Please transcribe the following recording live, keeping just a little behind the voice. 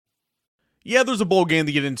Yeah, there's a bowl game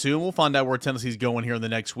to get into, and we'll find out where Tennessee's going here in the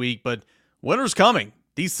next week, but winter's coming.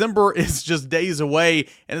 December is just days away,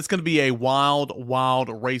 and it's going to be a wild, wild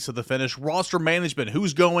race to the finish. Roster management,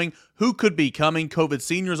 who's going, who could be coming, COVID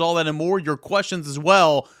seniors, all that and more. Your questions as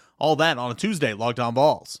well. All that on a Tuesday, Locked On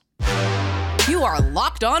Vols. You are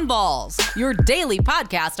Locked On Vols, your daily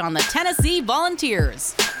podcast on the Tennessee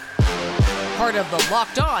Volunteers. Part of the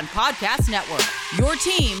Locked On Podcast Network, your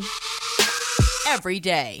team every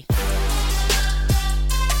day.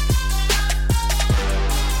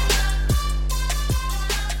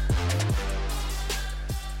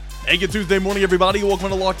 Hey, good Tuesday morning, everybody. Welcome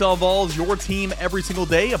to Locked On Vols, your team every single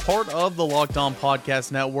day, a part of the Locked On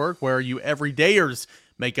Podcast Network, where you everydayers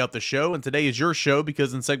make up the show. And today is your show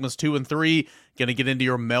because in segments 2 and 3, going to get into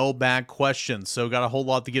your mailbag questions. So got a whole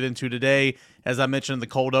lot to get into today. As I mentioned in the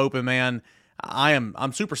cold open, man,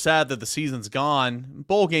 I'm super sad that the season's gone.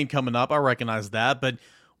 Bowl game coming up, I recognize that. But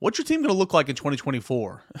what's your team going to look like in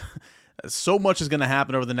 2024? So much is going to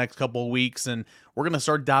happen over the next couple of weeks, and we're going to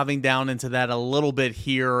start diving down into that a little bit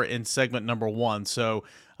here in segment number 1. So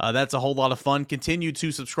that's a whole lot of fun. Continue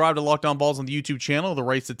to subscribe to Locked On Vols on the YouTube channel. The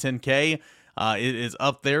race to 10K it is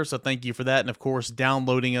up there, so thank you for that. And, of course,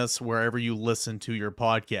 downloading us wherever you listen to your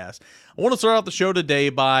podcast. I want to start out the show today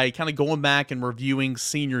by kind of going back and reviewing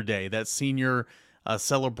Senior Day, that senior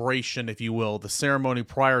celebration, if you will, the ceremony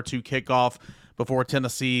prior to kickoff before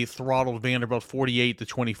Tennessee throttled Vanderbilt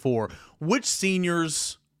 48-24. Which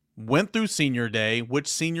seniors went through Senior Day, which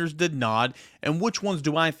seniors did not, and which ones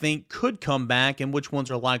do I think could come back and which ones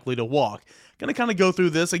are likely to walk? Going to kind of go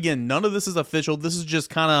through this. Again, none of this is official. This is just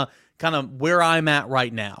kind of where I'm at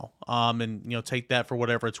right now, and take that for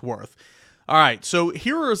whatever it's worth. All right, so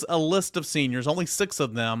here is a list of seniors, only 6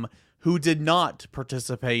 of them, who did not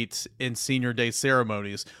participate in Senior Day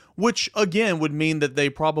ceremonies, which, again, would mean that they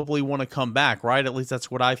probably want to come back, right? At least that's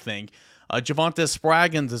what I think. Javonte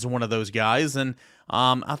Spraggins is one of those guys, and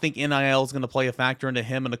I think NIL is going to play a factor into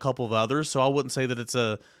him and a couple of others, so I wouldn't say that it's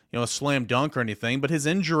a slam dunk or anything, but his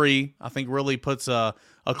injury, I think, really puts a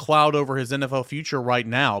cloud over his NFL future right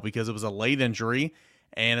now because it was a late injury,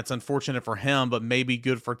 and it's unfortunate for him, but maybe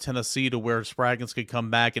good for Tennessee to where Spraggins could come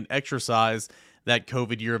back and exercise that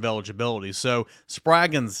COVID year of eligibility. So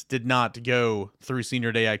Spraggins did not go through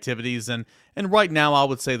Senior Day activities, and right now I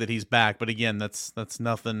would say that he's back. But again, that's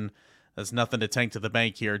nothing to tank to the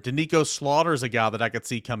bank here. Danico Slaughter is a guy that I could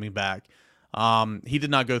see coming back. He did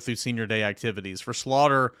not go through Senior Day activities. For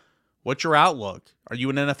Slaughter, what's your outlook? Are you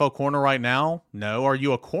an NFL corner right now? No. Are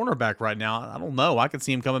you a cornerback right now? I don't know. I could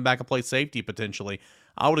see him coming back and play safety potentially.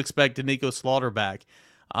 I would expect Danico Slaughter back.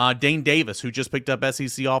 Dane Davis, who just picked up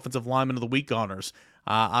SEC Offensive Lineman of the Week honors.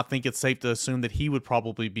 I think it's safe to assume that he would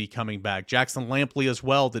probably be coming back. Jackson Lampley as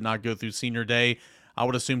well did not go through Senior Day. I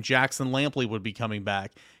would assume Jackson Lampley would be coming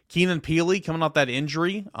back. Keenan Peely coming off that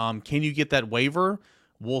injury. Can you get that waiver?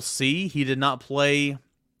 We'll see. He did not play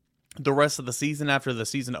the rest of the season after the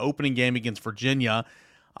season opening game against Virginia.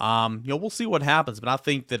 We'll see what happens, but I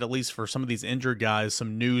think that at least for some of these injured guys,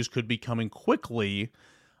 some news could be coming quickly.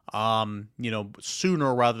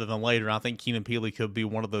 Sooner rather than later. And I think Keenan Peely could be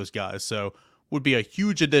one of those guys. So would be a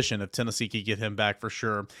huge addition if Tennessee could get him back for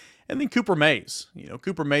sure. And then Cooper Mays.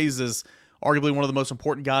 Cooper Mays is arguably one of the most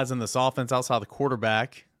important guys in this offense outside the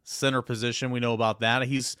quarterback, center position. We know about that.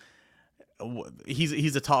 He's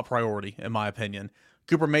a top priority in my opinion.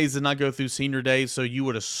 Cooper Mays did not go through Senior Day, so you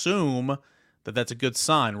would assume that that's a good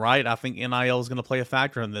sign, right? I think NIL is going to play a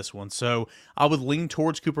factor in this one. So I would lean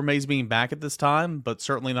towards Cooper Mays being back at this time, but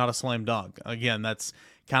certainly not a slam dunk. Again, that's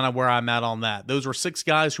kind of where I'm at on that. Those were 6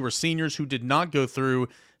 guys who were seniors who did not go through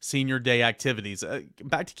Senior Day activities.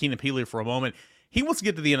 Back to Keenan Peely for a moment. He wants to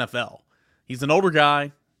get to the NFL. He's an older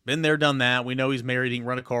guy, been there, done that. We know he's married, he can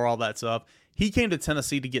rent a car, all that stuff. He came to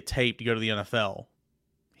Tennessee to get tape to go to the NFL.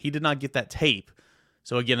 He did not get that tape.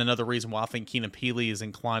 So, again, another reason why I think Keenan Peely is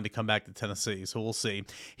inclined to come back to Tennessee. So, we'll see.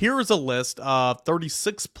 Here is a list of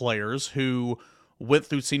 36 players who went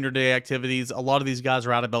through Senior Day activities. A lot of these guys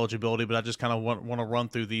are out of eligibility, but I just kind of want to run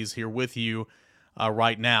through these here with you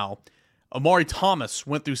right now. Amari Thomas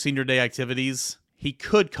went through Senior Day activities. He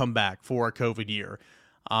could come back for a COVID year.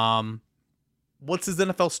 What's his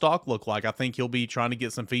NFL stock look like? I think he'll be trying to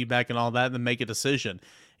get some feedback and all that and then make a decision.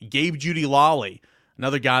 Gabe Judy-Lawley.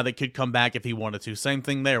 Another guy that could come back if he wanted to. Same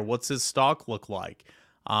thing there. What's his stock look like?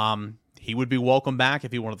 He would be welcome back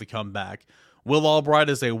if he wanted to come back. Will Albright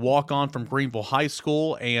is a walk-on from Greenville High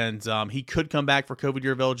School, and he could come back for COVID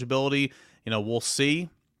year of eligibility. We'll see.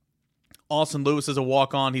 Austin Lewis is a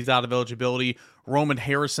walk-on. He's out of eligibility. Roman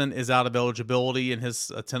Harrison is out of eligibility, and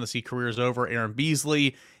his Tennessee career is over. Aaron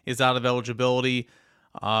Beasley is out of eligibility.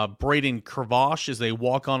 Braden Kravosh is a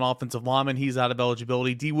walk-on offensive lineman. He's out of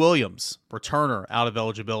eligibility. D. Williams, returner, out of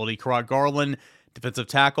eligibility. Kerrod Garland, defensive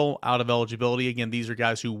tackle, out of eligibility. Again, these are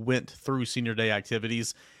guys who went through senior day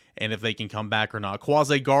activities, and if they can come back or not.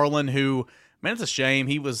 Quasi Garland, who, man, it's a shame.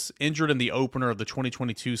 He was injured in the opener of the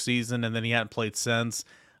 2022 season, and then he hadn't played since.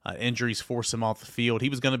 Injuries forced him off the field. He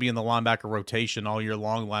was going to be in the linebacker rotation all year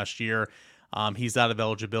long last year. He's out of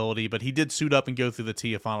eligibility, but he did suit up and go through the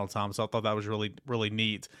TIA final time, so I thought that was really, really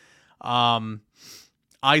neat.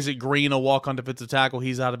 Isaac Green, a walk-on defensive tackle,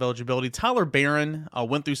 he's out of eligibility. Tyler Barron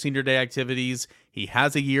went through senior day activities. He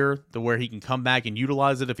has a year to where he can come back and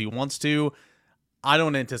utilize it if he wants to. I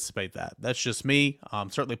don't anticipate that. That's just me.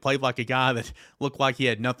 Certainly played like a guy that looked like he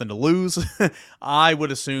had nothing to lose. I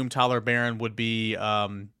would assume Tyler Barron would be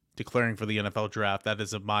declaring for the NFL draft. That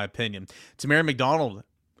is my opinion. Tamari McDonald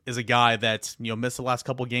is a guy that missed the last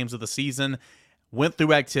couple games of the season, went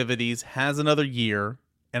through activities, has another year,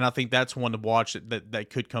 and I think that's one to watch that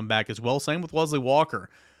could come back as well. Same with Wesley Walker.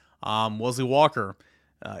 Wesley Walker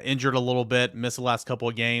injured a little bit, missed the last couple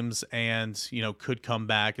of games, and could come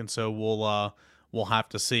back, and so we'll have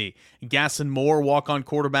to see. Gaston Moore, walk-on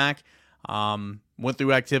quarterback, went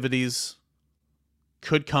through activities,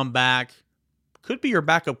 could come back. Could be your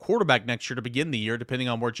backup quarterback next year to begin the year, depending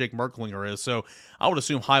on where Jake Merklinger is. So I would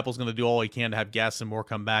assume Heupel's going to do all he can to have Gaston Moore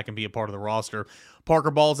come back and be a part of the roster. Parker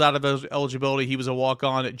Ball's out of eligibility. He was a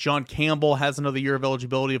walk-on. John Campbell has another year of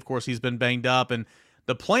eligibility. Of course, he's been banged up. And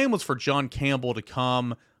the plan was for John Campbell to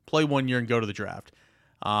come, play 1 year, and go to the draft.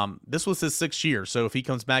 This was his 6th year. So if he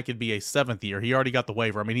comes back, it'd be a 7th year. He already got the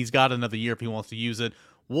waiver. I mean, he's got another year if he wants to use it.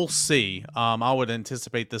 We'll see. I would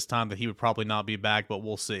anticipate this time that he would probably not be back, but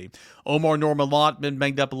we'll see. Omar Norman-Lott, been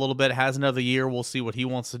banged up a little bit, has another year. We'll see what he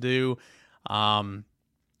wants to do.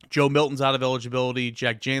 Joe Milton's out of eligibility.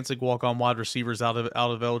 Jack Jancic, walk-on wide receivers, out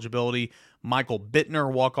of eligibility. Michael Bittner,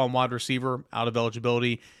 walk-on wide receiver, out of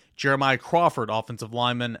eligibility. Jeremiah Crawford, offensive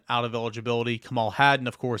lineman, out of eligibility. Kamal Haddon,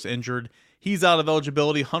 of course, injured. He's out of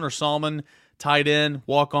eligibility. Hunter Salmon, tight end,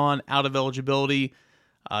 walk-on, out of eligibility.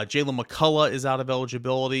 Jalen McCullough is out of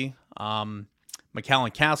eligibility.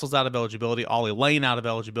 McAllen Castle's out of eligibility. Ollie Lane out of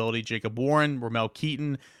eligibility. Jacob Warren, Ramel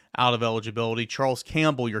Keaton out of eligibility. Charles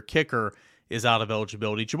Campbell, your kicker, is out of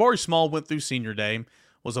eligibility. Jabari Small went through senior day,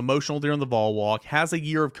 was emotional during the ball walk, has a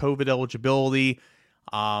year of COVID eligibility.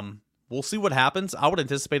 We'll see what happens. I would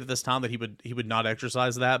anticipate at this time that he would not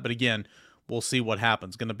exercise that, but again, we'll see what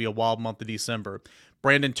happens. Going to be a wild month of December.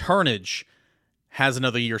 Brandon Turnage has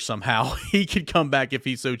another year somehow. He could come back if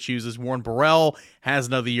he so chooses. Warren Burrell has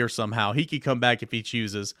another year somehow. He could come back if he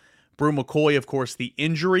chooses. Brew McCoy, of course, the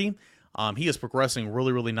injury. He is progressing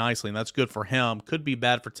really, really nicely, and that's good for him. Could be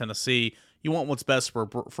bad for Tennessee. You want what's best for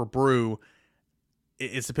Brew.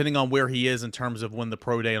 It's depending on where he is in terms of when the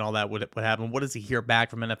pro day and all that would happen. What does he hear back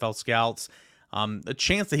from NFL scouts? A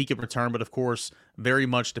chance that he could return, but of course, very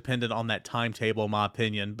much dependent on that timetable, in my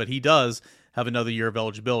opinion. But he does have another year of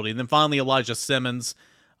eligibility. And then finally, Elijah Simmons,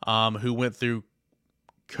 who went through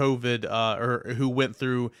COVID, or who went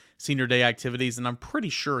through senior day activities, and I'm pretty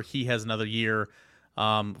sure he has another year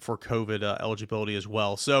for COVID eligibility as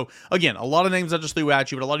well. So again, a lot of names I just threw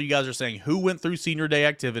at you, but a lot of you guys are saying who went through senior day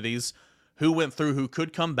activities, who went through, who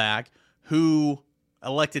could come back, who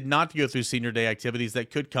elected not to go through senior day activities that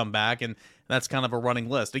could come back, and that's kind of a running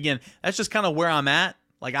list. Again, that's just kind of where I'm at.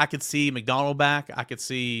 Like, I could see McDonald back, I could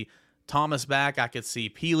see Thomas back, I could see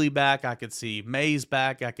Peely back, I could see Mays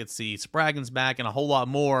back, I could see Spraggins back, and a whole lot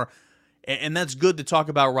more. And that's good to talk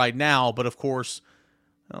about right now, but of course,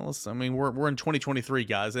 I mean, we're in 2023,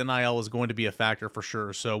 guys. NIL is going to be a factor for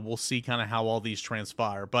sure, so we'll see kind of how all these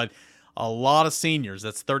transpire. But a lot of seniors,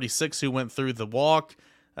 that's 36 who went through the walk,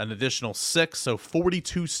 an additional 6, so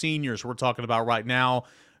 42 seniors we're talking about right now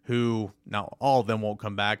who, now all of them won't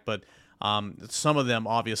come back, but some of them,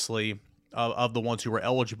 obviously, of the ones who were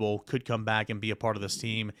eligible could come back and be a part of this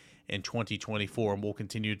team in 2024, and we'll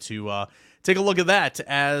continue to take a look at that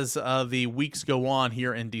as the weeks go on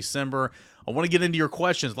here in December. I want to get into your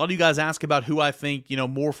questions. A lot of you guys ask about who I think,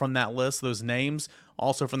 more from that list, those names,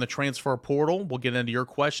 also from the transfer portal. We'll get into your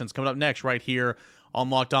questions coming up next right here on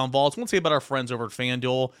Locked On Vols. I want to say about our friends over at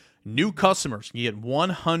FanDuel. New customers, you get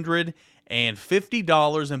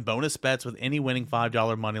 $150 in bonus bets with any winning $5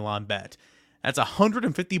 moneyline bet. That's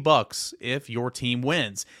 $150 if your team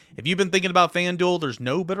wins. If you've been thinking about FanDuel, there's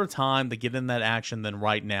no better time to get in that action than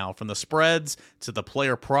right now. From the spreads to the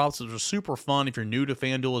player props, those are super fun if you're new to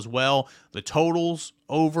FanDuel as well. The totals,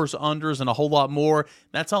 overs, unders, and a whole lot more.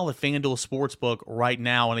 That's all at FanDuel Sportsbook right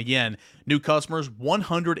now. And again, new customers,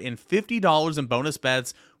 $150 in bonus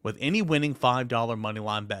bets with any winning $5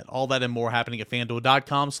 moneyline bet. All that and more happening at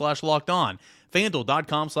FanDuel.com/lockedon.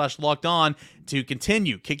 FanDuel.com/lockedon to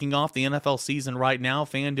continue kicking off the NFL season right now.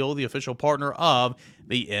 FanDuel, the official partner of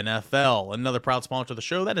the NFL. Another proud sponsor of the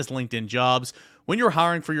show, that is LinkedIn Jobs. When you're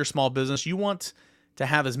hiring for your small business, you want to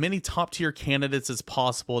have as many top-tier candidates as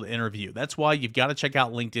possible to interview. That's why you've got to check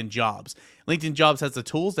out LinkedIn Jobs. LinkedIn Jobs has the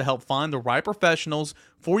tools to help find the right professionals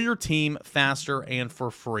for your team faster and for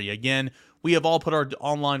free. Again, we have all put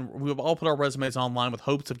our resumes online with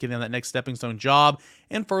hopes of getting that next stepping stone job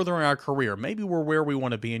and furthering our career. Maybe we're where we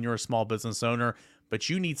want to be and you're a small business owner, but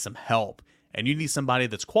you need some help. And you need somebody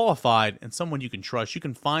that's qualified and someone you can trust. You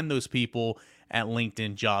can find those people at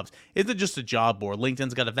LinkedIn Jobs. It's just a job board.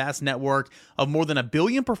 LinkedIn's got a vast network of more than 1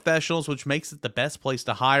 billion professionals, which makes it the best place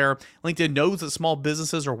to hire. LinkedIn knows that small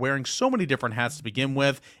businesses are wearing so many different hats to begin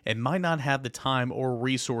with and might not have the time or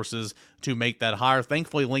resources to make that hire.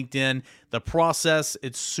 Thankfully, LinkedIn, the process,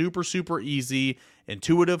 it's super, super easy,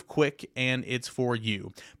 intuitive, quick, and it's for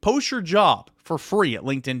you. Post your job for free at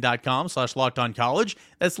linkedin.com/lockedoncollege.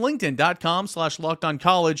 That's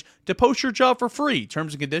linkedin.com/lockedoncollege to post your job for free.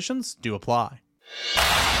 Terms and conditions do apply.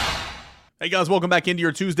 Hey guys, welcome back into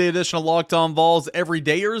your Tuesday edition of Locked On Vols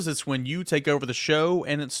Everydayers. It's when you take over the show,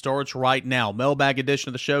 and it starts right now. Mailbag edition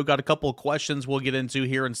of the show. Got a couple of questions we'll get into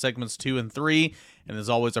here in segments 2 and 3. And as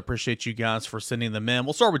always, I appreciate you guys for sending them in.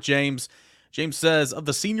 We'll start with James. James says, of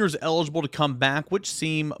the seniors eligible to come back, which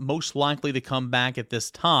seem most likely to come back at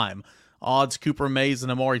this time? Odds Cooper Mays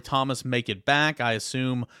and Amari Thomas make it back. I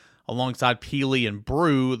assume alongside Peely and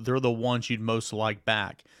Brew, they're the ones you'd most like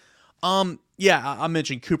back. Yeah, I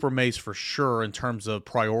mentioned Cooper Mays for sure in terms of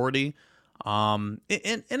priority. And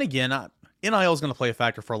again, NIL is going to play a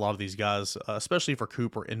factor for a lot of these guys, especially for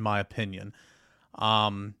Cooper, in my opinion.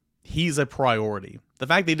 He's a priority. The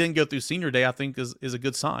fact they didn't go through senior day, I think, is a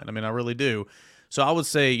good sign. I mean, I really do. So I would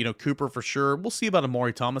say, Cooper for sure. We'll see about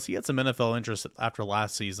Amari Thomas. He had some NFL interest after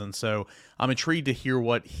last season, so I'm intrigued to hear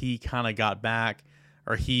what he kind of got back,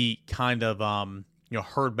 or he kind of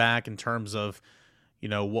heard back in terms of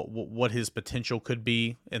what his potential could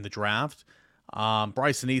be in the draft.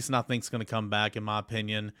 Bryson Easton, I think, is going to come back, in my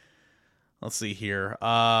opinion. Let's see here.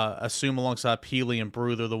 Assume alongside Peely and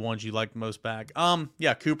Brew, they're the ones you like most back.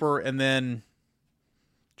 Yeah, Cooper, and then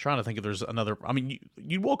trying to think if there's another. I mean,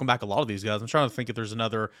 you'd welcome back a lot of these guys. I'm trying to think if there's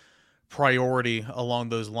another priority along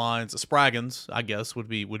those lines. Spraggins, I guess, would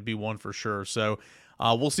be one for sure. So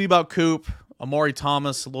we'll see about Coop. Amari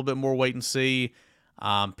Thomas, a little bit more wait and see.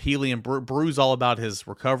 Peely and Brew's all about his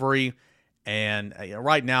recovery. And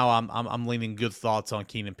right now, I'm leaning good thoughts on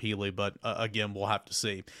Keenan Peely, but again, we'll have to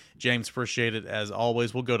see. James, appreciate it as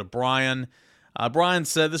always. We'll go to Brian. Brian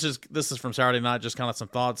said this is from Saturday night. Just kind of some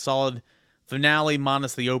thoughts. Solid finale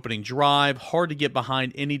minus the opening drive. Hard to get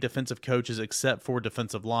behind any defensive coaches except for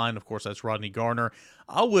defensive line. Of course, that's Rodney Garner.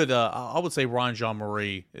 I would say Ryan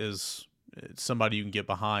Jean-Marie is somebody you can get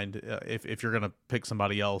behind if you're going to pick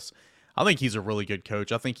somebody else. I think he's a really good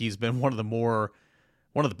coach. I think he's been one of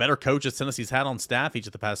the better coaches Tennessee's had on staff each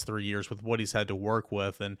of the past 3 years with what he's had to work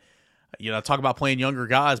with. And, talk about playing younger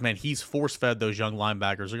guys, man, he's force-fed those young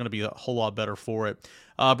linebackers. They're going to be a whole lot better for it.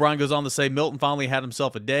 Brian goes on to say, Milton finally had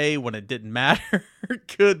himself a day when it didn't matter.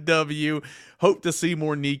 Good W. Hope to see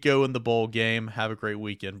more Nico in the bowl game. Have a great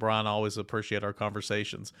weekend. Brian, I always appreciate our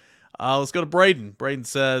conversations. Let's go to Braden. Braden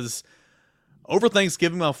says, over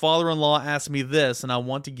Thanksgiving, my father-in-law asked me this, and I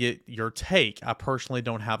want to get your take. I personally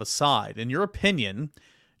don't have a side. In your opinion,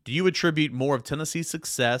 do you attribute more of Tennessee's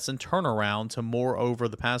success and turnaround to more over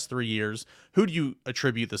the past 3 years? Who do you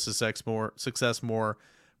attribute the success more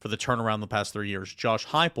for the turnaround the past 3 years? Josh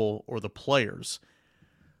Heupel or the players?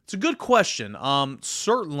 It's a good question.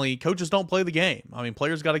 Certainly, coaches don't play the game. I mean,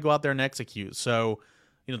 players got to go out there and execute. So,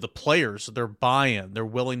 the players, their buy-in, their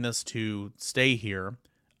willingness to stay here,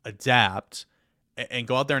 adapt, and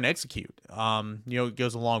go out there and execute. It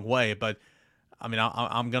goes a long way. But I mean,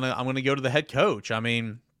 I'm gonna go to the head coach. I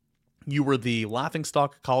mean, you were the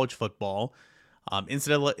laughingstock of college football.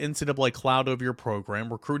 NCAA cloud over your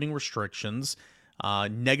program, recruiting restrictions,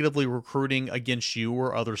 negatively recruiting against you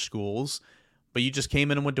or other schools. But you just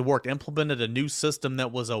came in and went to work, implemented a new system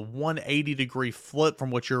that was a 180-degree flip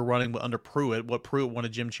from what you were running under Pruitt, what Pruitt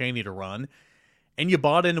wanted Jim Chaney to run. And you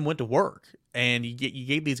bought in and went to work, and you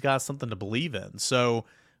gave these guys something to believe in. So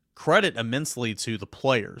credit immensely to the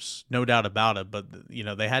players, no doubt about it. But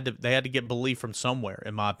they had to get belief from somewhere,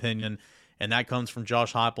 in my opinion, and that comes from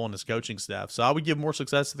Josh Heupel and his coaching staff. So I would give more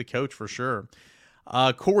success to the coach for sure.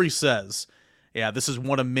 Corey says, yeah, this is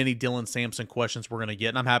one of many Dylan Sampson questions we're going to get,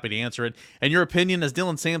 and I'm happy to answer it. In your opinion, is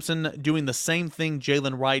Dylan Sampson doing the same thing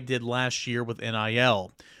Jalen Wright did last year with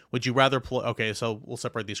NIL? Would you rather play? Okay, so we'll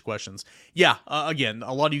separate these questions. Yeah, again,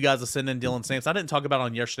 a lot of you guys have sent in Dylan Sampson. I didn't talk about it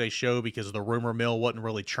on yesterday's show because the rumor mill wasn't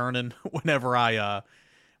really churning whenever I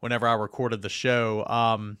recorded the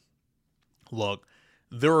show. Look,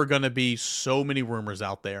 there are going to be so many rumors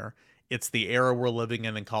out there. It's the era we're living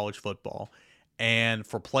in college football. And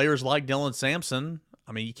for players like Dylan Sampson,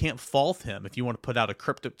 I mean, you can't fault him if you want to put out a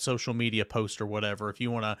cryptic social media post or whatever. If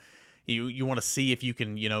you want to, you want to see if you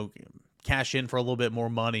can, cash in for a little bit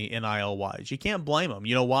more money NIL wise. You can't blame him.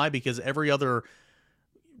 You know why? Because every other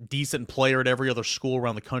decent player at every other school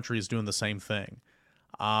around the country is doing the same thing.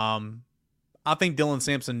 I think Dylan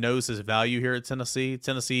Sampson knows his value here at Tennessee.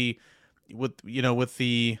 Tennessee, with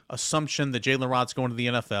the assumption that Jalen Wright's going to the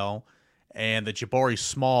NFL and that Jabari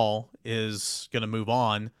Small is going to move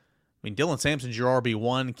on. I mean, Dylan Sampson's your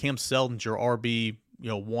RB1, Cam Seldon's your RB,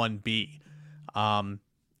 1B. The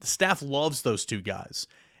staff loves those two guys.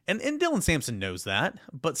 And Dylan Sampson knows that,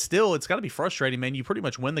 but still, it's got to be frustrating, man. You pretty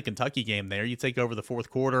much win the Kentucky game there. You take over the fourth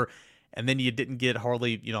quarter, and then you didn't get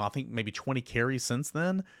hardly, I think maybe 20 carries since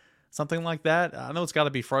then, something like that. I know it's got to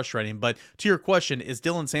be frustrating, but to your question, is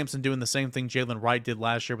Dylan Sampson doing the same thing Jalen Wright did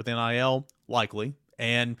last year with NIL? Likely.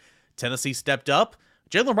 And Tennessee stepped up.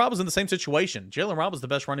 Jalen Wright was in the same situation. Jalen Wright was the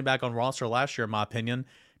best running back on roster last year, in my opinion.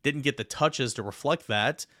 Didn't get the touches to reflect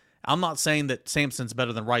that. I'm not saying that Sampson's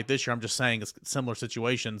better than Wright this year. I'm just saying it's similar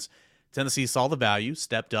situations. Tennessee saw the value,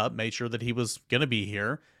 stepped up, made sure that he was going to be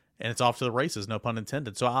here, and it's off to the races, no pun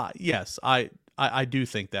intended. So, I do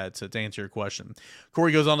think that, to answer your question.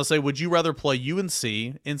 Corey goes on to say, would you rather play UNC,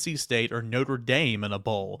 NC State, or Notre Dame in a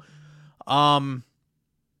bowl? I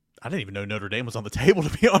didn't even know Notre Dame was on the table,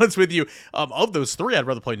 to be honest with you. Of those three, I'd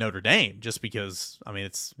rather play Notre Dame just because, I mean,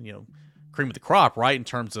 it's, cream of the crop, right, in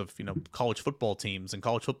terms of, college football teams and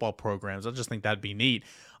college football programs. I just think that'd be neat.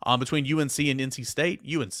 Between UNC and NC State,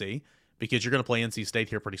 UNC, because you're going to play NC State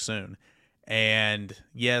here pretty soon. And,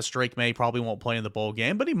 yes, Drake May probably won't play in the bowl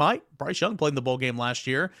game, but he might. Bryce Young played in the bowl game last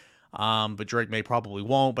year, but Drake May probably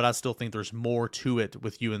won't. But I still think there's more to it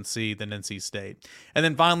with UNC than NC State. And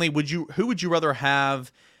then finally, who would you rather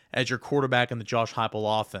have as your quarterback in the Josh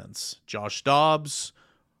Heupel offense? Josh Dobbs?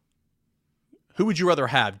 Who would you rather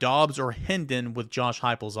have, Dobbs or Hendon with Josh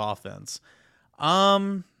Heupel's offense? I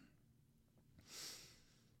mean,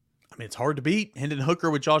 it's hard to beat Hendon Hooker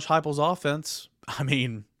with Josh Heupel's offense. I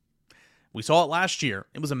mean, we saw it last year.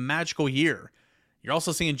 It was a magical year. You're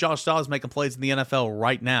also seeing Josh Dobbs making plays in the NFL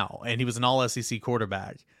right now, and he was an all-SEC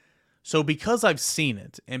quarterback. So because I've seen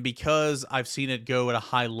it, and because I've seen it go at a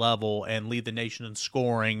high level and lead the nation in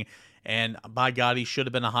scoring, and by God, he should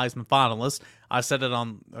have been a Heisman finalist. I said it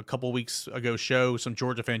on a couple weeks ago show. Some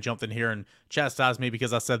Georgia fan jumped in here and chastised me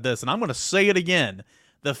because I said this, and I'm going to say it again.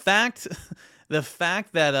 The fact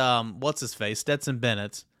that what's his face, Stetson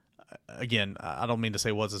Bennett. Again, I don't mean to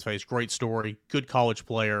say what's his face. Great story, good college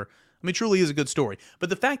player. I mean, truly is a good story. But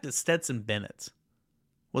the fact that Stetson Bennett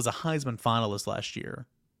was a Heisman finalist last year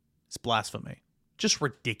is blasphemy. Just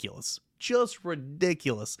ridiculous. Just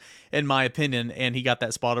ridiculous, in my opinion, and he got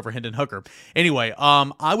that spot over Hendon Hooker. Anyway,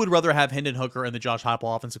 I would rather have Hendon Hooker in the Josh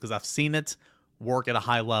Heupel offense because I've seen it work at a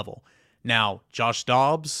high level. Now, Josh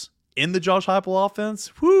Dobbs in the Josh Heupel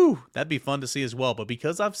offense, that'd be fun to see as well. But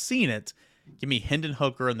because I've seen it, give me Hendon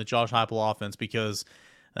Hooker in the Josh Heupel offense because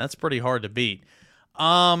that's pretty hard to beat.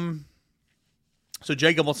 So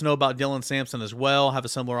Jacob wants to know about Dylan Sampson as well. Have a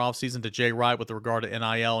similar offseason to Jay Wright with regard to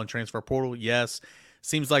NIL and transfer portal? Yes.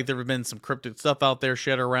 Seems like there have been some cryptic stuff out there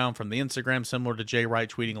shared around from the Instagram, similar to Jay Wright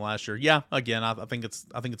tweeting last year. Yeah, again, I think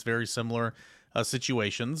it's very similar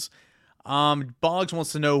situations. Boggs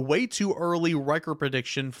wants to know way too early record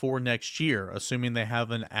prediction for next year, assuming they have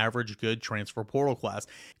an average good transfer portal class.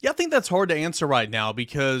 Yeah, I think that's hard to answer right now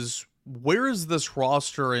because where is this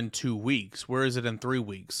roster in 2 weeks? Where is it in 3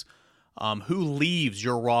 weeks? Who leaves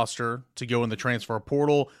your roster to go in the transfer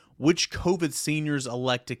portal? Which COVID seniors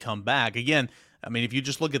elect to come back? Again, I mean, if you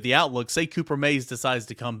just look at the outlook, say Cooper Mays decides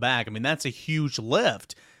to come back. I mean, that's a huge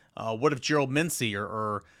lift. What if Gerald Mincey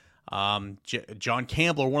or John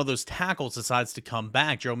Campbell or one of those tackles decides to come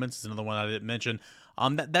back? Gerald Mincey is another one I didn't mention.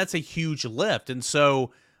 That's a huge lift. And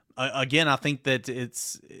so, again, I think that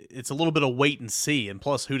it's a little bit of wait and see. And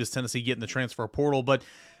plus, who does Tennessee get in the transfer portal? But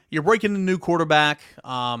you're breaking a new quarterback.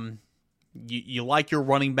 You like your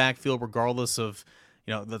running back field regardless of,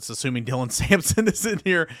 that's assuming Dylan Sampson is in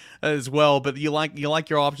here as well. But you like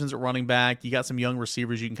your options at running back. You got some young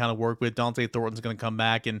receivers you can kind of work with. Dante Thornton's going to come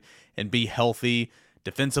back and be healthy.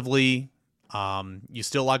 Defensively, you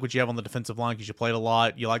still like what you have on the defensive line because you played a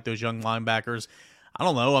lot. You like those young linebackers. I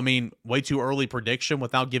don't know. I mean, way too early prediction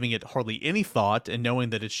without giving it hardly any thought and knowing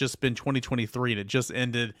that it's just been 2023 and it just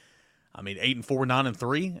ended. I mean, 8-4,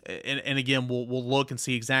 9-3, and again, we'll look and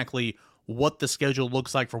see exactly what the schedule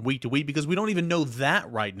looks like from week to week because we don't even know that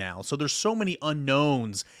right now. So there's so many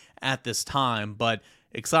unknowns at this time, but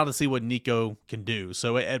excited to see what Nico can do.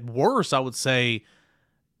 So at worst, I would say,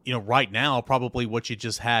 right now, probably what you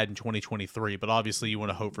just had in 2023, but obviously you want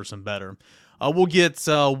to hope for some better. We'll get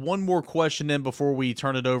one more question in before we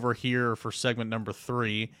turn it over here for segment number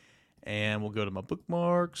 3, and we'll go to my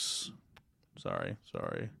bookmarks. Sorry.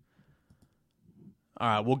 All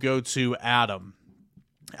right, we'll go to Adam.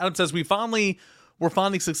 Adam says, we're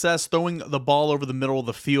finding success throwing the ball over the middle of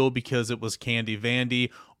the field because it was Candy Vandy,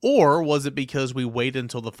 or was it because we waited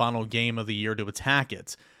until the final game of the year to attack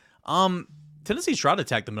it? Tennessee's tried to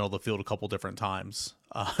attack the middle of the field a couple different times,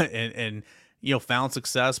 and found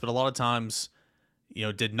success, but a lot of times,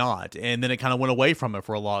 did not, and then it kind of went away from it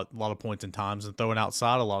for a lot of points in times, and throwing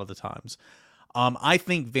outside a lot of the times. I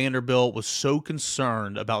think Vanderbilt was so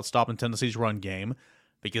concerned about stopping Tennessee's run game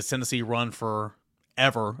because Tennessee run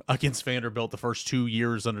forever against Vanderbilt the first 2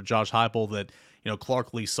 years under Josh Heupel that,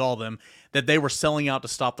 Clark Lee saw them, that they were selling out to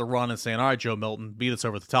stop the run and saying, all right, Joe Milton, beat us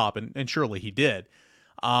over the top. And surely he did.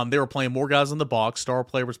 They were playing more guys in the box. Star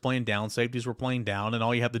player was playing down. Safeties were playing down. And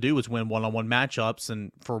all you have to do is win one-on-one matchups.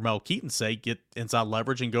 And for Mel Keaton's sake, get inside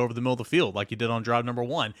leverage and go over the middle of the field like you did on drive number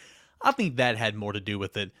 1. I think that had more to do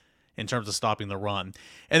with it in terms of stopping the run.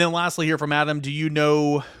 And then lastly here from Adam, do you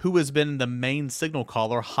know who has been the main signal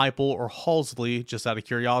caller, Heupel or Halsley, just out of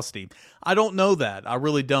curiosity? I don't know that. I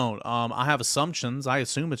really don't. I have assumptions. I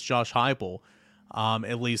assume it's Josh Heupel,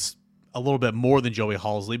 at least a little bit more than Joey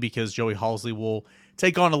Halsley, because Joey Halsley will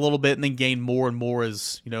take on a little bit and then gain more and more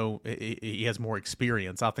as, he has more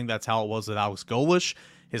experience. I think that's how it was with Alex Golesh,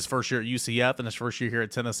 his first year at UCF and his first year here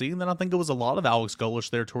at Tennessee. And then I think it was a lot of Alex Golesh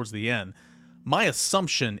there towards the end. My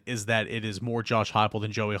assumption is that it is more Josh Heupel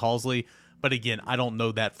than Joey Halsley, but again, I don't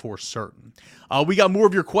know that for certain. We got more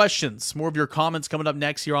of your questions, more of your comments coming up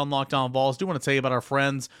next here on Locked On Vols. Do want to tell you about our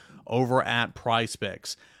friends over at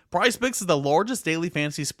PrizePicks. PrizePicks is the largest daily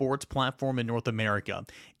fantasy sports platform in North America.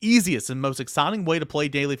 Easiest and most exciting way to play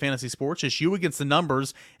daily fantasy sports is you against the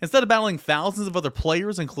numbers. Instead of battling thousands of other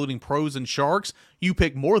players, including pros and sharks, you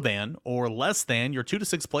pick more than or less than your 2 to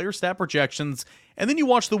 6 player stat projections, and then you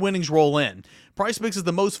watch the winnings roll in. PrizePicks is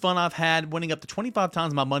the most fun I've had, winning up to 25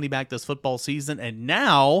 times my money back this football season, and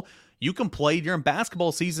now you can play during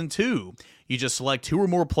basketball season too. You just select 2 or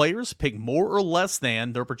more players, pick more or less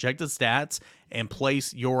than their projected stats, and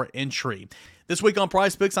place your entry. This week on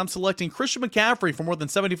PrizePicks, I'm selecting Christian McCaffrey for more than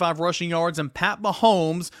 75 rushing yards and Pat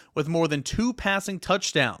Mahomes with more than 2 passing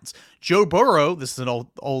touchdowns. Joe Burrow, this is an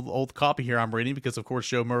old copy here I'm reading because, of course,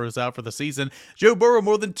 Joe Burrow's out for the season. Joe Burrow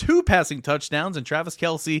more than 2 passing touchdowns and Travis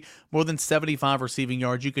Kelce more than 75 receiving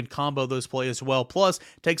yards. You can combo those plays as well. Plus,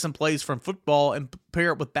 take some plays from football and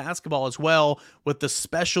pair it with basketball as well with the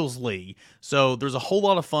Specials League. So there's a whole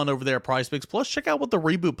lot of fun over there at PrizePicks. Plus, check out what the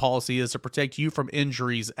reboot policy is to protect you from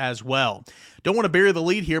injuries as well. Don't want to bury the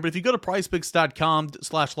lead here, but if you go to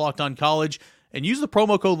prizepicks.com/lockedoncollege and use the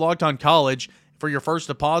promo code LockedOnCollege for your first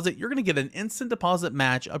deposit, you're going to get an instant deposit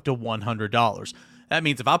match up to $100. That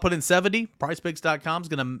means if I put in 70, PrizePicks.com is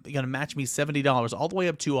going to match me $70 all the way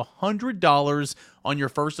up to $100 on your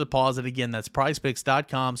first deposit. Again, that's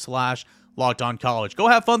PrizePicks.com/LockedOnCollege. Go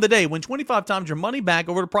have fun today. Win 25 times your money back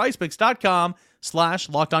over to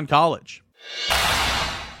PrizePicks.com/LockedOnCollege.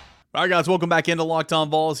 All right, guys, welcome back into Locked On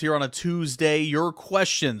Vols here on a Tuesday. Your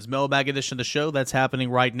questions, mailbag edition of the show, that's happening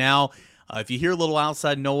right now. If you hear a little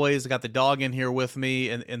outside noise, I got the dog in here with me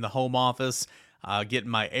in the home office, getting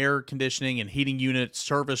my air conditioning and heating unit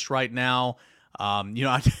serviced right now. I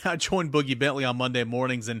joined Boogie Bentley on Monday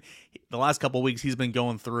mornings, and the last couple of weeks he's been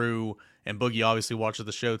going through, and Boogie obviously watches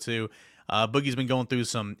the show too. Boogie's been going through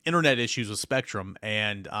some internet issues with Spectrum,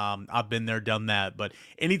 and I've been there, done that. But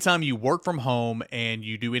anytime you work from home and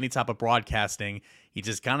you do any type of broadcasting, you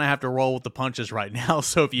just kind of have to roll with the punches right now.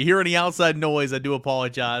 So if you hear any outside noise, I do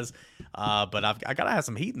apologize. But I got to have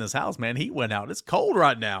some heat in this house, man. Heat went out. It's cold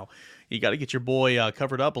right now. You got to get your boy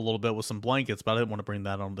covered up a little bit with some blankets, but I didn't want to bring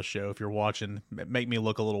that on the show. If you're watching, make me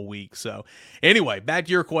look a little weak. So anyway, back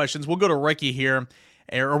to your questions. We'll go to Ricky here.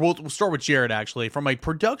 Or we'll start with Jared, actually. From a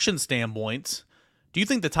production standpoint, do you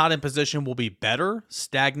think the tight end position will be better,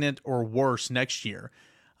 stagnant, or worse next year?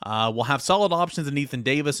 We'll have solid options in Ethan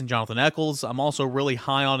Davis and Jonathan Eccles. I'm also really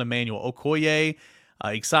high on Emmanuel Okoye.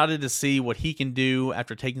 Excited to see what he can do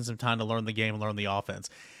after taking some time to learn the game and learn the offense.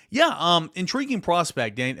 Yeah, intriguing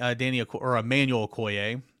prospect, Emmanuel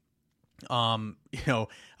Okoye. A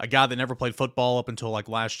guy that never played football up until like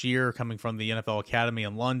last year, coming from the NFL Academy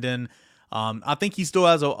in London. I think he still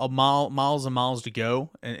has miles and miles to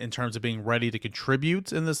go in terms of being ready to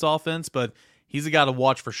contribute in this offense, but he's a guy to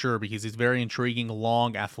watch for sure because he's very intriguing,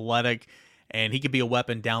 long, athletic, and he could be a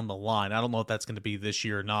weapon down the line. I don't know if that's going to be this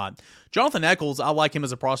year or not. Jonathan Eccles, I like him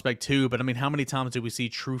as a prospect too, but I mean, how many times did we see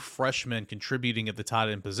true freshmen contributing at the tight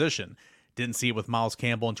end position? Didn't see it with Miles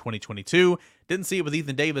Campbell in 2022. Didn't see it with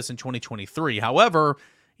Ethan Davis in 2023. However,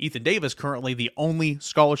 Ethan Davis currently the only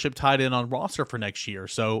scholarship tight end on roster for next year.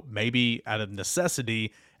 So maybe out of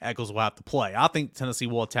necessity, Eccles will have to play. I think Tennessee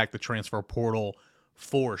will attack the transfer portal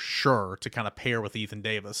for sure to kind of pair with Ethan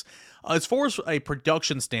Davis. As far as a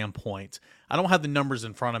production standpoint, I don't have the numbers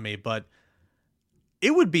in front of me, but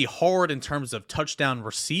it would be hard in terms of touchdown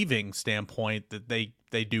receiving standpoint that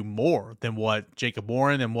they do more than what Jacob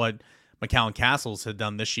Warren and what McCallum Castles had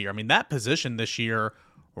done this year. I mean, that position this year,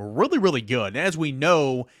 really, really good. As we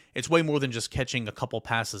know, it's way more than just catching a couple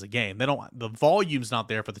passes a game. The volume's not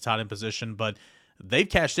there for the tight end position, but they've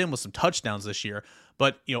cashed in with some touchdowns this year.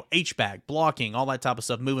 But, H-back, blocking, all that type of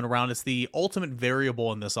stuff, moving around, it's the ultimate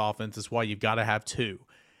variable in this offense. Is why you've got to have two.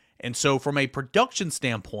 And so from a production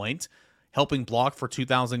standpoint, helping block for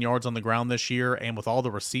 2,000 yards on the ground this year, and with all the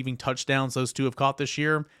receiving touchdowns those two have caught this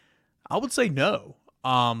year, I would say no.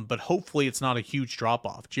 But hopefully it's not a huge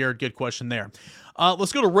drop-off. Jared, good question there.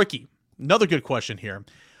 Let's go to Ricky. Another good question here.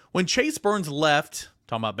 When Chase Burns left,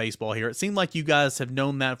 talking about baseball here, it seemed like you guys have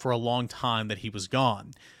known that for a long time that he was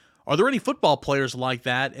gone. Are there any football players like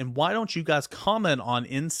that, and why don't you guys comment on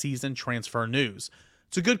in-season transfer news?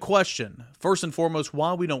 It's a good question. First and foremost,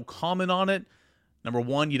 why we don't comment on it? Number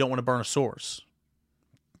one, you don't want to burn a source.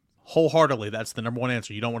 Wholeheartedly, that's the number one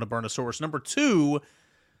answer. You don't want to burn a source. Number two,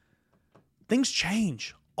 things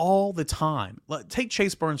change all the time. Take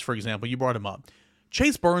Chase Burns, for example. You brought him up.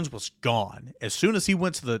 Chase Burns was gone. As soon as he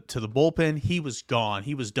went to the bullpen, he was gone.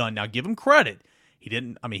 He was done. Now, give him credit. He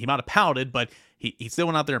might have pouted, but he still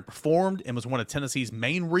went out there and performed and was one of Tennessee's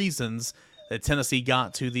main reasons that Tennessee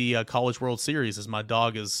got to the College World Series, as my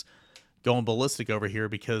dog is going ballistic over here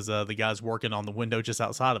because the guy's working on the window just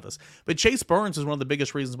outside of us. But Chase Burns is one of the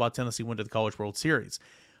biggest reasons why Tennessee went to the College World Series.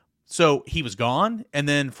 So he was gone, and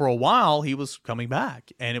then for a while he was coming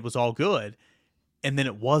back, and it was all good. And then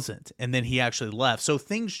it wasn't, and then he actually left. So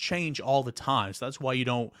things change all the time. So that's why you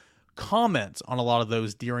don't comment on a lot of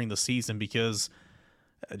those during the season, because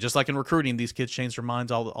just like in recruiting, these kids change their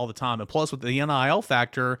minds all the time. And plus, with the NIL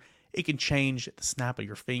factor, it can change at the snap of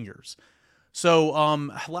your fingers. So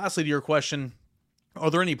lastly to your question,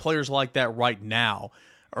 are there any players like that right now,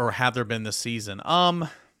 or have there been this season?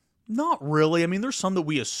 Not really. I mean, there's some that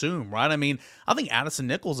we assume, right? I mean, I think Addison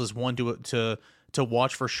Nichols is one to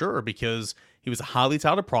watch for sure, because he was a highly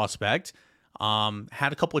touted prospect,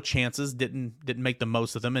 had a couple of chances, didn't make the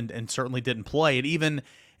most of them, and certainly didn't play. And even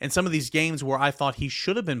in some of these games where I thought he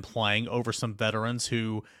should have been playing over some veterans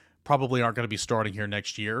who probably aren't going to be starting here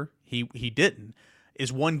next year, he didn't.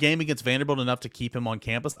 Is one game against Vanderbilt enough to keep him on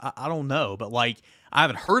campus? I don't know, but I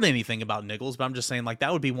haven't heard anything about Nichols, but I'm just saying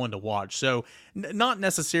that would be one to watch. So not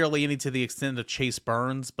necessarily any to the extent of Chase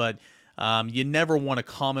Burns, but you never want to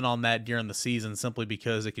comment on that during the season simply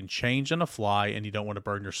because it can change on a fly and you don't want to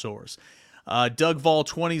burn your source. Doug Vol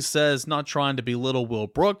 20 says, not trying to belittle Will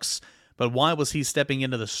Brooks, but why was he stepping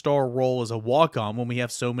into the star role as a walk-on when we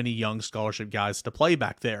have so many young scholarship guys to play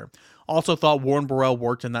back there? Also thought Warren Burrell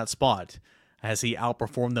worked in that spot. Has he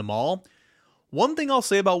outperformed them all? One thing I'll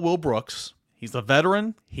say about Will Brooks, he's a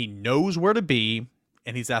veteran, he knows where to be,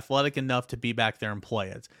 and he's athletic enough to be back there and play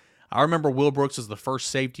it. I remember Will Brooks was the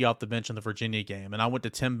first safety off the bench in the Virginia game, and I went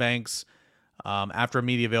to Tim Banks after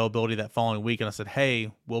media availability that following week, and I said,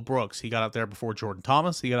 hey, Will Brooks, he got out there before Jordan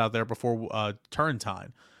Thomas, he got out there before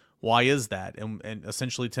Turrentine. Why is that? And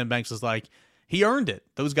essentially Tim Banks is like, he earned it.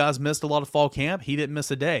 Those guys missed a lot of fall camp. He didn't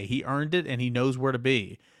miss a day. He earned it, and he knows where to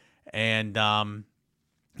be. And,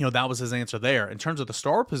 that was his answer there. In terms of the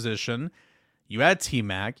star position, you had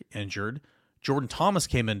T-Mac injured. Jordan Thomas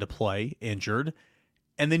came into play injured.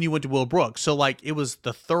 And then you went to Will Brooks. So, it was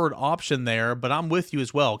the third option there, but I'm with you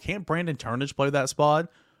as well. Can't Brandon Turnage play that spot?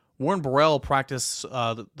 Warren Burrell practiced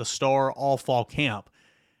the star all fall camp.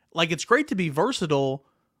 It's great to be versatile,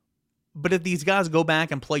 but if these guys go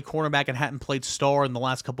back and play cornerback and hadn't played star in the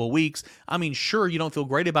last couple of weeks, I mean, sure, you don't feel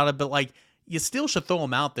great about it, but, you still should throw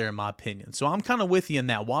him out there, in my opinion. So I'm kind of with you in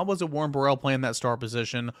that. Why wasn't Warren Burrell playing that star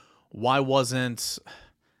position? Why wasn't,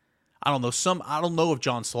 I don't know if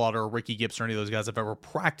John Slaughter or Ricky Gibson or any of those guys have ever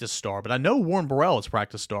practiced star, but I know Warren Burrell has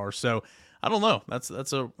practiced star. So I don't know.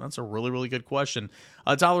 That's a really, really good question.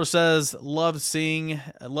 Tyler says, love to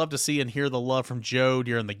see and hear the love from Joe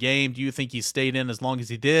during the game. Do you think he stayed in as long as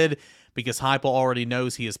he did because Heupel already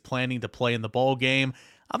knows he is planning to play in the ball game?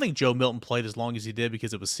 I think Joe Milton played as long as he did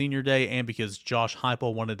because it was senior day and because Josh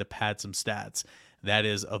Heupel wanted to pad some stats. That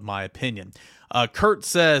is of my opinion. Kurt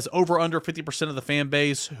says over under 50% of the fan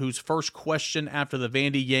base whose first question after the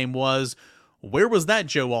Vandy game was, where was that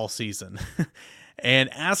Joe all season?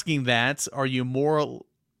 And asking that, are you more,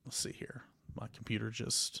 let's see here. My computer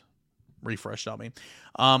just refreshed on me.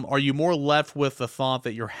 Are you more left with the thought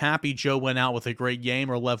that you're happy Joe went out with a great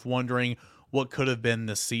game or left wondering what could have been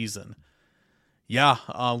this season? Yeah,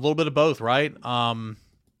 a little bit of both, right?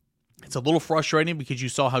 It's a little frustrating because you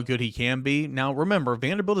saw how good he can be. Now, remember,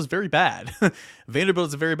 Vanderbilt is very bad. Vanderbilt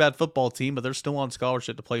is a very bad football team, but they're still on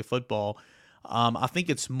scholarship to play football. I think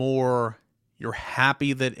it's more you're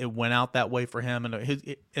happy that it went out that way for him.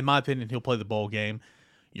 And in my opinion, he'll play the bowl game.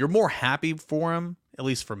 You're more happy for him, at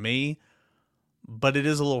least for me. But it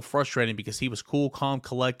is a little frustrating because he was cool, calm,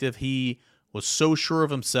 collective. He was so sure of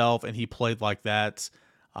himself, and he played like that.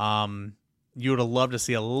 You would have loved to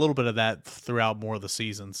see a little bit of that throughout more of the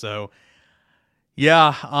season. So,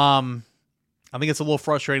 yeah, I think it's a little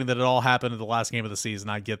frustrating that it all happened in the last game of the season.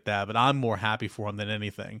 I get that, but I'm more happy for him than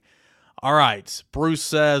anything. All right, Bruce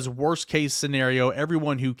says, worst case scenario,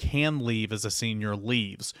 everyone who can leave as a senior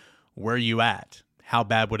leaves. Where are you at? How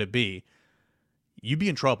bad would it be? You'd be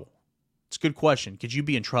in trouble. It's a good question. Could you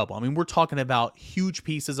be in trouble? I mean, we're talking about huge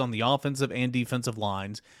pieces on the offensive and defensive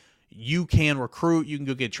lines. You can recruit. You can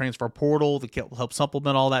go get transfer portal to help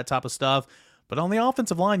supplement all that type of stuff. But on the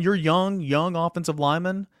offensive line, you're young offensive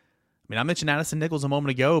lineman. I mean, I mentioned Addison Nichols a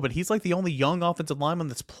moment ago, but he's like the only young offensive lineman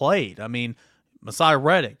that's played. I mean, Messiah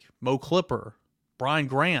Reddick, Mo Clipper, Brian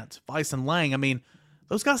Grant, Bison Lang. I mean,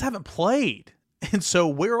 those guys haven't played. And so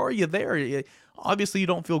where are you there? Obviously, you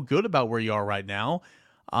don't feel good about where you are right now.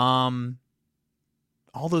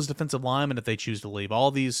 All those defensive linemen, if they choose to leave,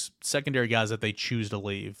 all these secondary guys, if they choose to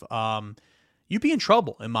leave, you'd be in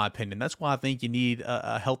trouble, in my opinion. That's why I think you need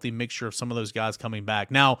a healthy mixture of some of those guys coming back.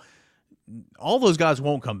 Now, all those guys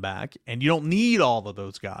won't come back, and you don't need all of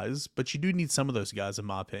those guys, but you do need some of those guys, in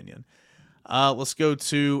my opinion. Let's go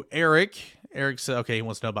to Eric. Eric said, okay, he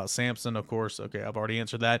wants to know about Sampson, of course. Okay, I've already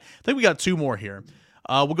answered that. I think we got two more here.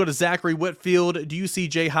 We'll go to Zachary Whitfield. Do you see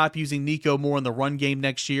J-Hop using Nico more in the run game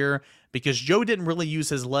next year? Because Joe didn't really use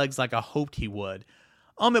his legs like I hoped he would.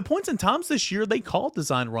 At points in times this year, they called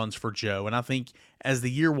design runs for Joe, and I think as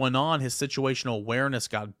the year went on, his situational awareness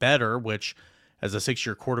got better, which as a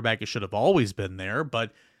 6-year quarterback, it should have always been there.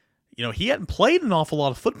 But, you know, he hadn't played an awful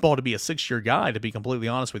lot of football to be a 6-year guy, to be completely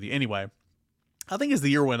honest with you. Anyway, I think as the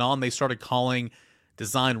year went on, they started calling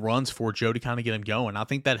design runs for Joe to kind of get him going. I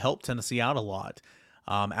think that helped Tennessee out a lot.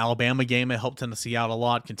 Alabama game, it helped Tennessee out a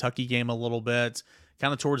lot. Kentucky game a little bit.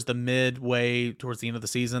 Kind of towards the midway, towards the end of the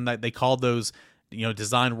season, that they called those, you know,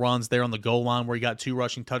 design runs there on the goal line where he got 2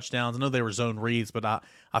 rushing touchdowns. I know they were zone reads, but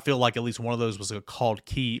I feel like at least one of those was a called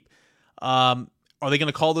keep. Are they going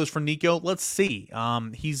to call those for Nico? Let's see.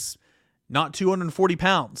 He's not 240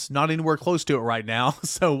 pounds, not anywhere close to it right now,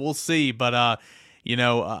 so we'll see. But, you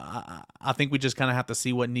know, I think we just kind of have to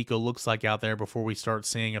see what Nico looks like out there before we start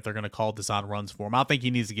seeing if they're going to call design runs for him. I think he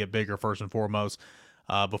needs to get bigger first and foremost.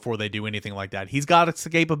 Before they do anything like that. He's got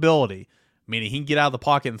escapability, meaning he can get out of the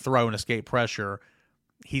pocket and throw and escape pressure.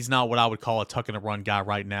 He's not what I would call a tuck and a run guy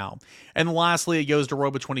right now. And lastly, it goes to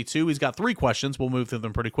Robo22. He's got 3 questions. We'll move through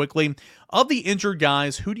them pretty quickly. Of the injured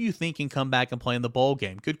guys, who do you think can come back and play in the bowl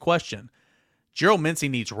game? Good question. Gerald Mincey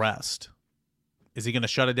needs rest. Is he going to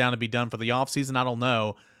shut it down and be done for the offseason? I don't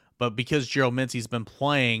know. But because Gerald Mincey's been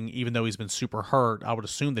playing, even though he's been super hurt, I would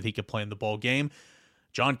assume that he could play in the bowl game.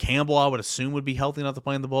 John Campbell, I would assume, would be healthy enough to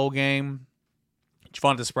play in the bowl game.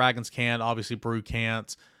 Javonte Spraggins can't. Obviously, Brew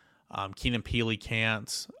can't. Keenan Peely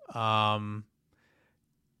can't.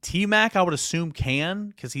 T-Mac, I would assume, can,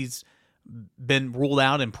 because he's been ruled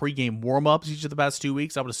out in pregame warm-ups each of the past 2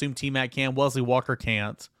 weeks. I would assume T-Mac can. Wesley Walker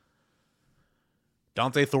can't.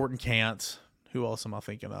 Dante Thornton can't. Who else am I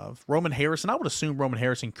thinking of? Roman Harrison. I would assume Roman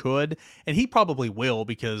Harrison could, and he probably will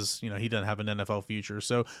because, you know, he doesn't have an NFL future.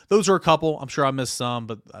 So those are a couple. I'm sure I missed some,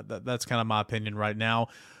 but that's kind of my opinion right now.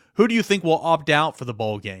 Who do you think will opt out for the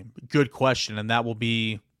bowl game? Good question, and that will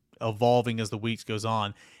be evolving as the weeks goes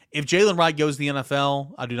on. If Jalen Wright goes to the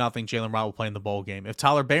NFL, I do not think Jalen Wright will play in the bowl game. If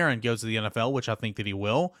Tyler Barron goes to the NFL, which I think that he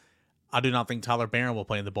will, I do not think Tyler Barron will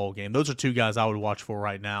play in the bowl game. Those are 2 guys I would watch for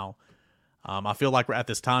right now. I feel like at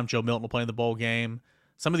this time, Joe Milton will play in the bowl game.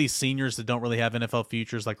 Some of these seniors that don't really have NFL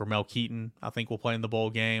futures, like Ramel Keaton, I think will play in the bowl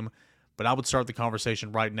game. But I would start the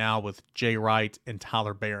conversation right now with Jay Wright and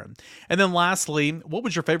Tyler Barron. And then lastly, what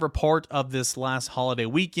was your favorite part of this last holiday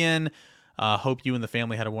weekend? Hope you and the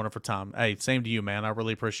family had a wonderful time. Hey, same to you, man. I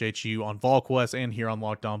really appreciate you on VolQuest and here on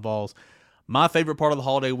Locked On Vols. My favorite part of the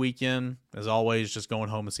holiday weekend is always just going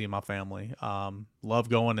home and seeing my family. Love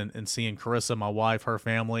going and seeing Carissa, my wife, her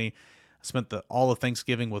family. I spent all of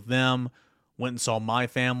Thanksgiving with them. Went and saw my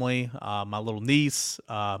family, my little niece,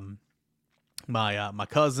 my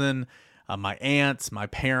cousin, my aunts, my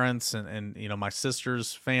parents, and my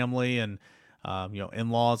sister's family, and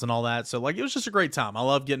in-laws and all that. So it was just a great time. I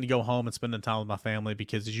love getting to go home and spending time with my family,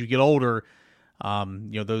 because as you get older,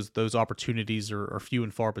 those opportunities are few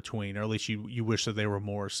and far between, or at least you wish that they were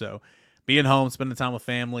more. So being home, spending time with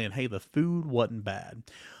family, and hey, the food wasn't bad.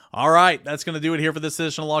 All right, that's going to do it here for this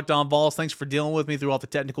edition of Locked On Vols. Thanks for dealing with me through all the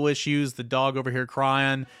technical issues, the dog over here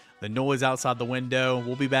crying, the noise outside the window.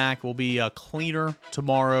 We'll be back. We'll be cleaner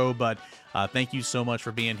tomorrow, but thank you so much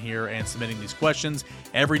for being here and submitting these questions.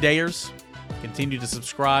 Everydayers, continue to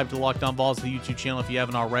subscribe to Locked On Vols, the YouTube channel, if you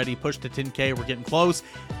haven't already. Push to 10K. We're getting close.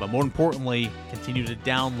 But more importantly, continue to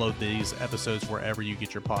download these episodes wherever you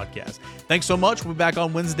get your podcast. Thanks so much. We'll be back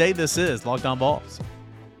on Wednesday. This is Locked On Vols.